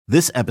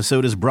This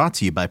episode is brought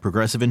to you by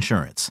Progressive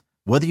Insurance.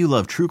 Whether you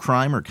love true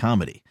crime or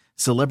comedy,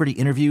 celebrity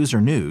interviews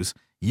or news,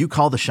 you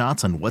call the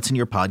shots on what's in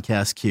your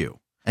podcast queue.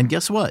 And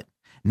guess what?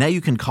 Now you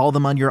can call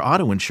them on your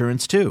auto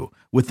insurance too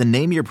with the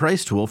Name Your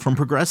Price tool from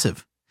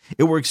Progressive.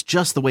 It works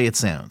just the way it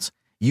sounds.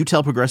 You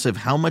tell Progressive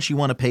how much you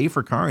want to pay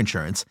for car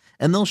insurance,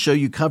 and they'll show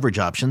you coverage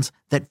options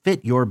that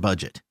fit your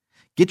budget.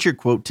 Get your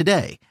quote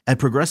today at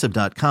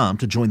Progressive.com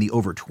to join the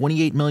over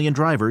 28 million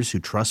drivers who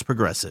trust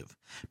Progressive.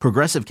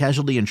 Progressive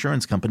Casualty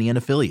Insurance Company and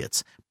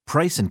Affiliates.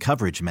 Price and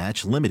coverage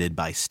match limited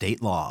by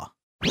state law.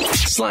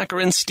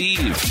 Slacker and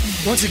Steve.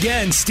 Once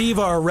again, Steve,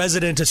 our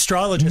resident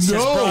astrologist,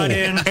 has brought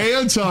in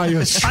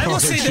anti-astrologist. I will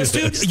say this,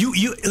 dude.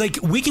 You like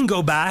we can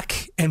go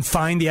back and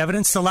find the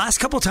evidence. The last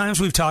couple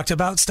times we've talked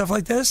about stuff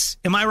like this,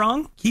 am I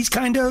wrong? He's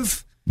kind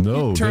of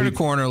turned a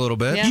corner a little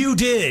bit. Yeah. You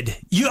did.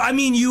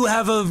 You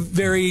have a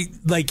very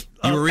like.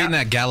 You were reading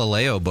that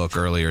Galileo book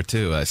earlier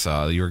too. I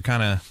saw you were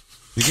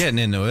you're getting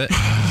into it.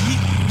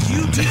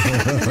 You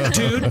do,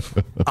 dude.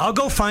 I'll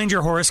go find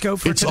your horoscope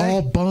for today. It's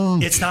all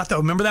bunk. It's not though.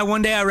 Remember that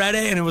one day I read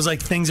it and it was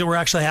like things that were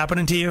actually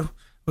happening to you. It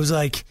was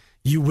like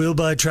you will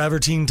buy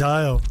travertine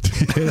tile.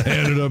 I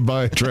ended up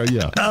buying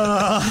but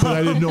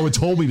I didn't know it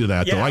told me to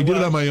that though. I did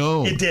it on my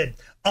own. It did.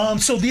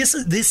 So this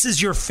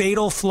is your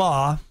fatal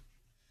flaw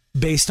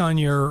based on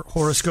your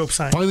horoscope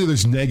sign. Finally,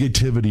 there's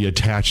negativity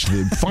attached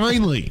to it.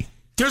 Finally.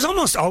 There's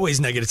almost always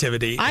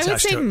negativity. I would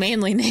say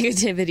mainly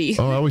negativity.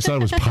 Oh, I always thought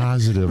it was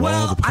positive.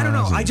 Well, I don't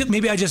know.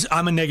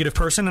 I'm a negative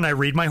person and I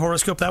read my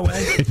horoscope that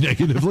way.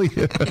 Negatively?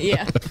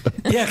 Yeah.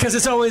 Yeah, because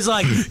it's always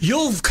like,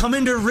 you'll come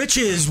into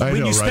riches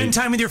when you spend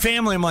time with your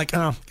family. I'm like,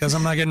 oh, because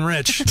I'm not getting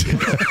rich.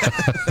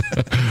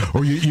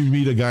 Or you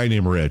meet a guy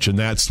named Rich, and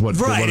that's what.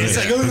 Right. It's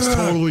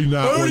totally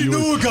not. I already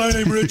know a guy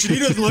named Rich, and he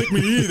doesn't like me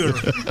either.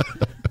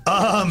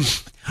 All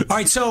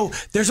right, so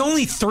there's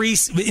only three.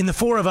 In the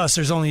four of us,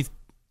 there's only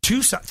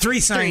three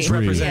signs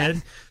represented.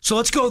 Yeah. So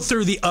let's go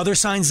through the other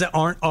signs that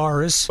aren't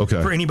ours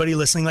for anybody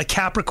listening. Like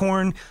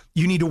Capricorn,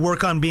 you need to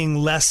work on being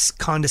less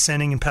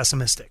condescending and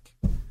pessimistic.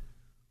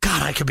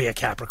 God, I could be a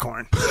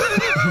Capricorn.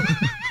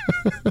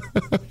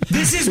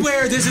 This is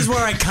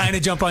where I kind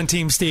of jump on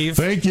Team Steve.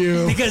 Thank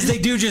you. Because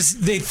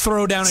they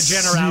throw down a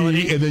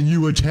generality. See, and then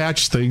you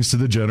attach things to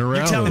the generality.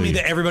 You're telling me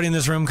that everybody in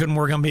this room couldn't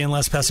work on being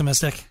less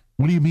pessimistic?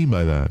 What do you mean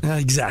by that?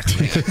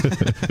 Exactly.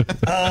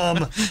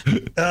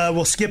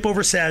 We'll skip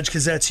over Sag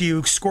because that's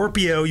you.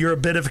 Scorpio, you're a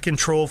bit of a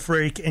control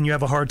freak and you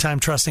have a hard time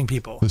trusting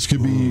people. This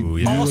could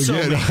be also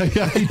again.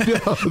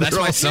 I know. That's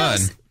my son.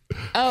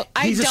 Oh,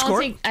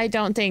 I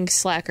don't think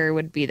Slacker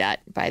would be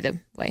that, by the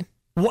way.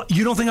 What?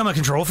 You don't think I'm a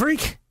control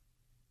freak?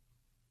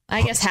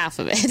 I guess half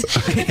of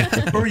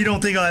it. Or you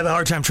don't think I have a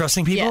hard time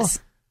trusting people? Yes.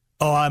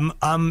 Oh,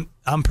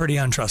 I'm pretty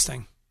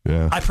untrusting.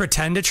 Yeah. I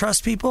pretend to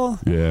trust people.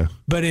 Yeah.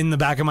 But in the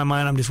back of my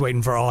mind, I'm just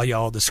waiting for all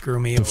y'all to screw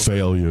me over.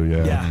 Fail you,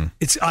 yeah. Yeah.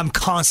 I'm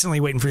constantly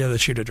waiting for the other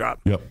shoe to drop.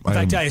 Yep. In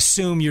fact, I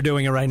assume you're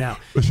doing it right now.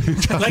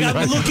 Like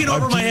I'm looking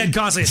over my head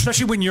constantly,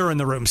 especially when you're in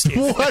the room, Steve.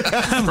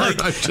 I'm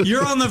like,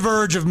 you're on the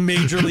verge of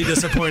majorly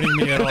disappointing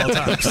me at all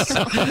times.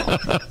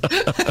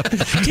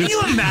 Can you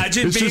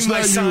imagine being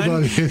my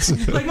son?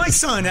 Like my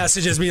son has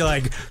to just be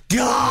like,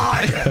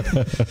 God,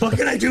 what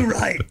can I do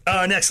right?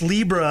 Next,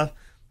 Libra,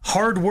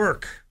 hard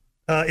work.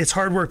 It's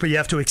hard work, but you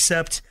have to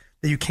accept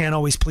that you can't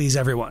always please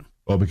everyone.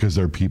 Oh, because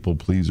they're people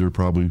pleaser,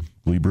 probably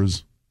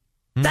Libras.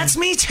 That's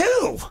me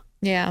too.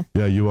 Yeah.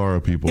 Yeah, you are a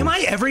people. Am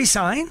I every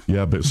sign?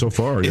 Yeah, but so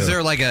far, Is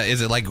there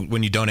is it like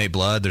when you donate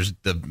blood, there's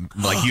the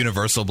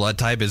universal blood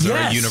type? Is there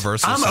a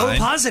universal sign? I'm O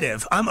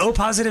positive. I'm O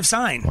positive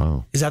sign.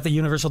 Wow. Is that the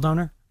universal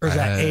donor? Or is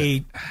that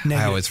A negative?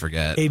 I always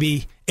forget.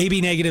 AB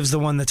negative is the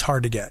one that's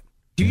hard to get.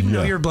 Do you even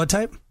know your blood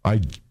type?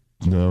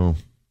 No,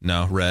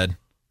 red.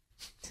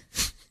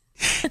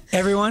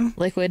 Everyone,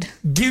 liquid.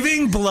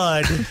 Giving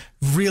blood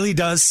really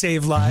does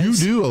save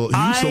lives. You do.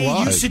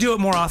 I used to do it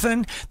more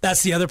often.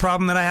 That's the other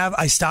problem that I have.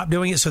 I stopped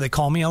doing it, so they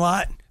call me a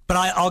lot. But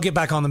I'll get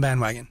back on the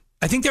bandwagon.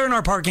 I think they're in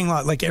our parking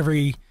lot like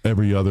every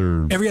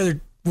other.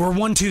 We're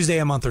one Tuesday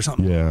a month or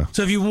something. Yeah.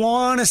 So if you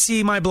want to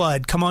see my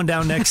blood, come on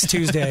down next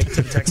Tuesday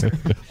to the Texas.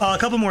 A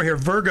couple more here.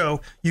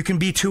 Virgo, you can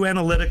be too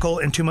analytical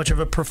and too much of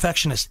a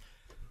perfectionist.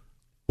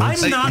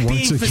 I'm not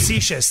being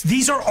facetious.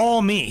 These are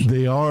all me.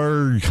 They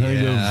are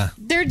kind of.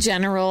 They're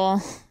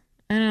general.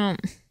 I don't.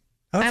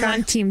 Okay. I'm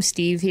on Team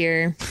Steve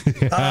here.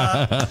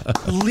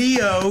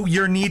 Leo,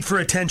 your need for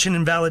attention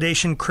and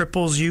validation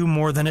cripples you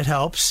more than it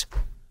helps.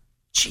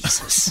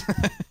 Jesus.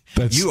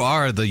 You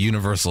are the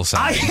universal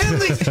sign. I am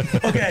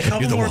okay, a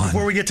couple more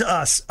before we get to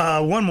us.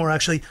 One more,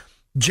 actually.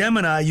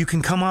 Gemini, you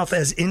can come off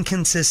as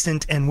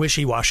inconsistent and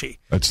wishy-washy.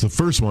 That's the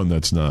first one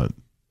that's not.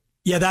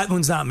 Yeah, that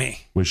one's not me.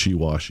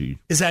 Wishy-washy.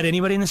 Is that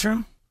anybody in this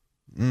room?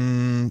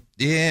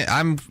 Yeah,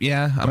 I'm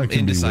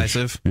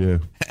indecisive. Yeah.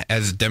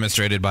 As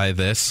demonstrated by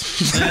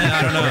this.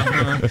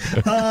 I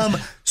don't know.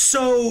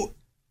 So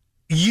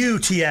you,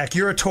 Tiak,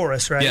 you're a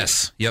Taurus, right?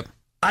 Yes. Yep.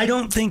 I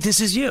don't think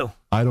this is you.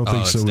 I don't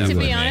think so either. To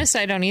be honest,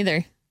 I don't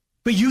either.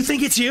 But you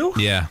think it's you?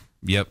 Yeah.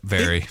 Yep.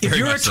 Very. If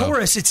you're a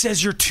Taurus, it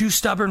says you're too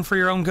stubborn for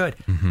your own good.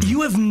 Mm-hmm.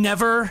 You have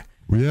never.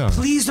 Yeah.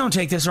 Please don't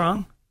take this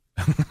wrong.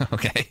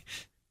 Okay.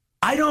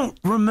 I don't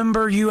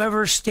remember you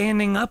ever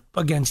standing up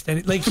against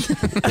it. Like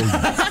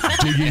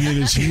digging in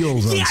his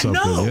heels on something.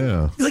 No.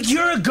 Yeah. Like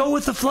you're a go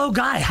with the flow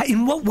guy.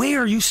 In what way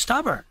are you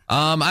stubborn?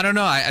 I don't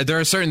know. There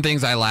are certain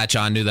things I latch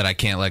onto that I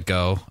can't let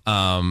go.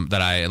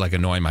 That I like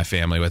annoy my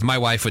family with. My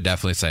wife would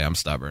definitely say I'm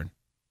stubborn.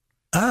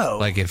 Oh.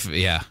 Like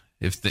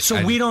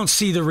So we don't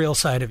see the real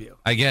side of you.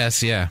 I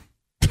guess, yeah.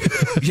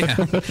 Yeah,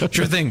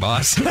 sure thing,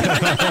 boss. All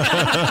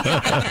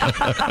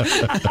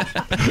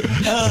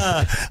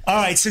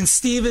right, since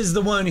Steve is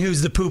the one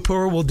who's the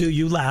poo-pooer, we'll do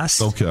you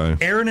last. Okay.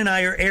 Aaron and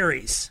I are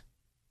Aries.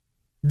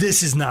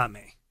 This is not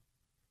me.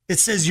 It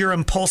says your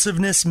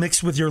impulsiveness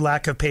mixed with your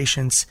lack of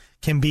patience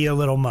can be a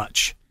little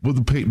much. Well,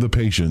 the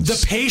patience.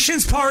 The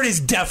patience part is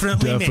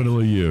definitely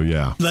me. You,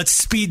 yeah. Let's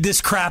speed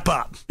this crap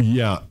up.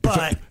 Yeah.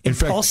 But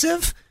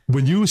impulsive? Fact,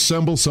 when you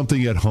assemble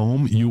something at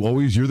home,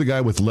 you're the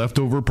guy with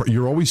leftover.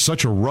 You're always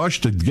such a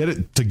rush to get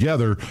it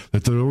together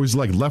that there's always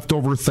like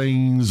leftover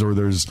things or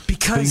there's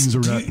things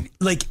or not.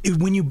 Like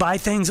when you buy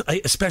things,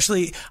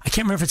 especially I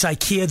can't remember if it's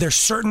IKEA. There's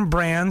certain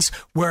brands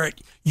where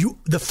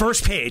the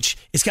first page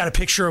it's got a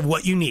picture of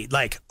what you need,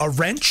 like a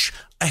wrench,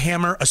 a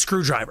hammer, a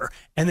screwdriver,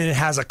 and then it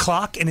has a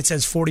clock and it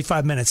says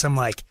 45 minutes. I'm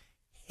like,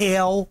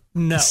 hell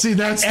no. See,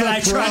 that's and the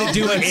I try to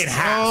do it in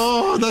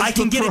half. I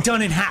can get it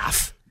done in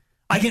half.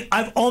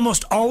 I've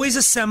almost always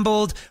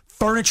assembled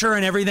furniture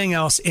and everything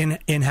else in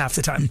half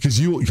the time. Because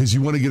you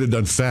want to get it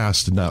done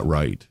fast and not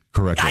right.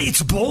 Correctly.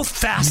 It's both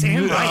fast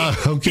and right.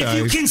 Okay.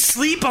 If you can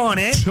sleep on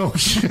it,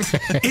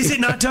 is it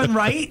not done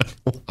right?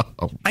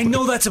 Wow. I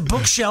know that's a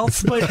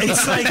bookshelf, but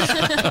it's like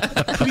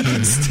we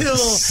can still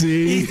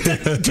see.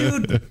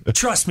 Dude,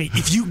 trust me.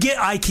 If you get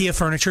IKEA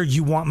furniture,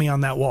 you want me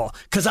on that wall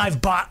because I've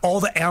bought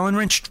all the Allen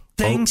wrench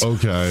things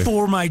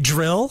for my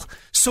drill.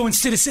 So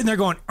instead of sitting there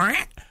going, all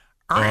right.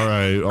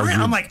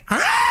 I'm like,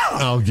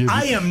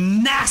 I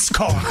am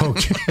NASCAR.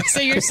 Okay. So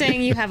you're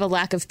saying you have a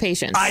lack of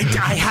patience. I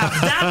have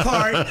that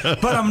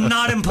part, but I'm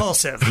not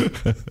impulsive.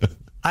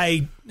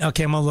 I'm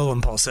a little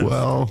impulsive.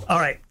 Well. All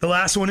right. The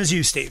last one is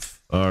you,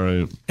 Steve. All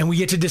right. And we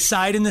get to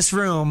decide in this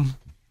room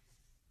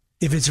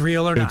if it's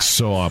real or not. It's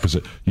so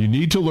opposite. You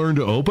need to learn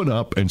to open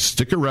up and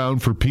stick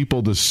around for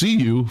people to see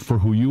you for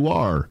who you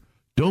are.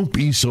 Don't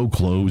be so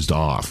closed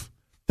off.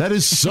 That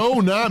is so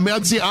not,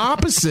 that's the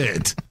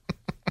opposite.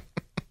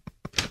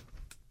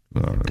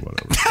 All right,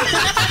 whatever.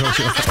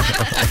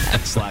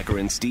 Slacker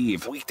and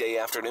Steve, weekday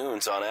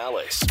afternoons on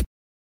Alice.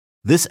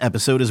 This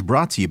episode is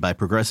brought to you by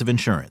Progressive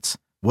Insurance.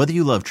 Whether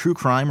you love true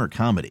crime or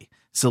comedy,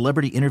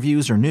 celebrity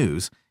interviews or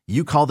news,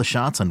 you call the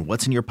shots on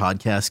what's in your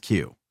podcast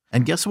queue.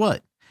 And guess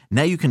what?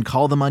 Now you can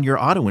call them on your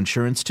auto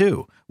insurance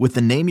too with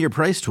the Name Your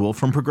Price tool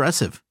from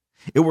Progressive.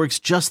 It works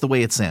just the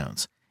way it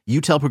sounds. You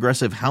tell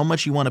Progressive how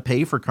much you want to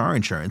pay for car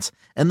insurance,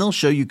 and they'll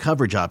show you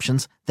coverage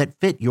options that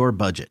fit your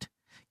budget.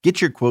 Get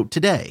your quote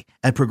today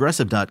at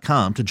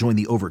Progressive.com to join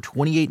the over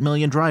 28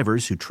 million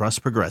drivers who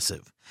trust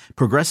Progressive.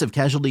 Progressive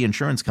Casualty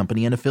Insurance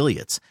Company and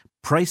Affiliates.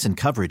 Price and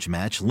coverage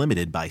match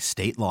limited by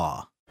state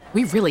law.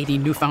 We really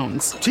need new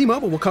phones.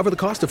 T-Mobile will cover the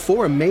cost of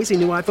 4 amazing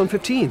new iPhone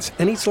 15s,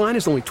 and each line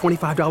is only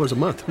 $25 a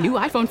month. New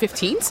iPhone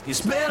 15s?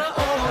 It's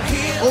better over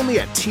here. Only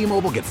at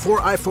T-Mobile, get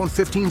 4 iPhone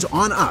 15s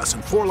on us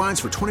and 4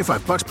 lines for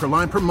 $25 per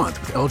line per month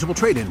with eligible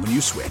trade-in when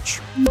you switch.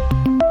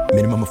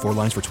 Minimum of 4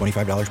 lines for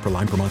 $25 per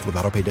line per month with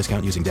autopay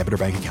discount using debit or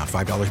bank account.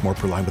 $5 more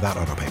per line without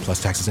autopay,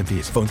 plus taxes and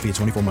fees. Phone fee at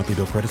 24 monthly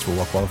bill credits for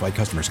well-qualified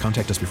customers.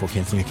 Contact us before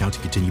canceling account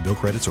to continue bill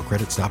credits or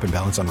credit stop and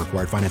balance on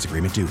required finance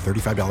agreement due.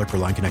 $35 per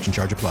line connection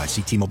charge applies.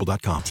 See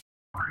T-Mobile.com.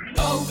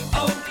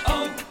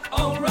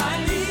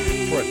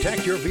 O'Reilly.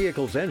 Protect your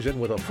vehicle's engine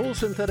with a full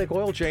synthetic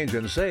oil change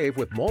and save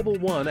with Mobil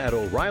 1 at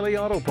O'Reilly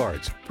Auto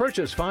Parts.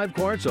 Purchase 5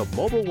 quarts of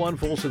Mobil 1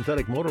 full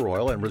synthetic motor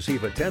oil and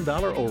receive a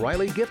 $10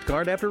 O'Reilly gift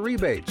card after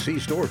rebate. See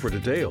store for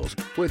details.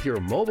 With your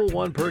Mobil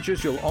 1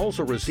 purchase, you'll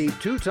also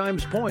receive 2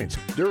 times points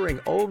during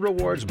O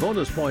Rewards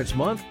Bonus Points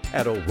Month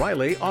at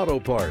O'Reilly Auto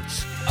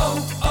Parts.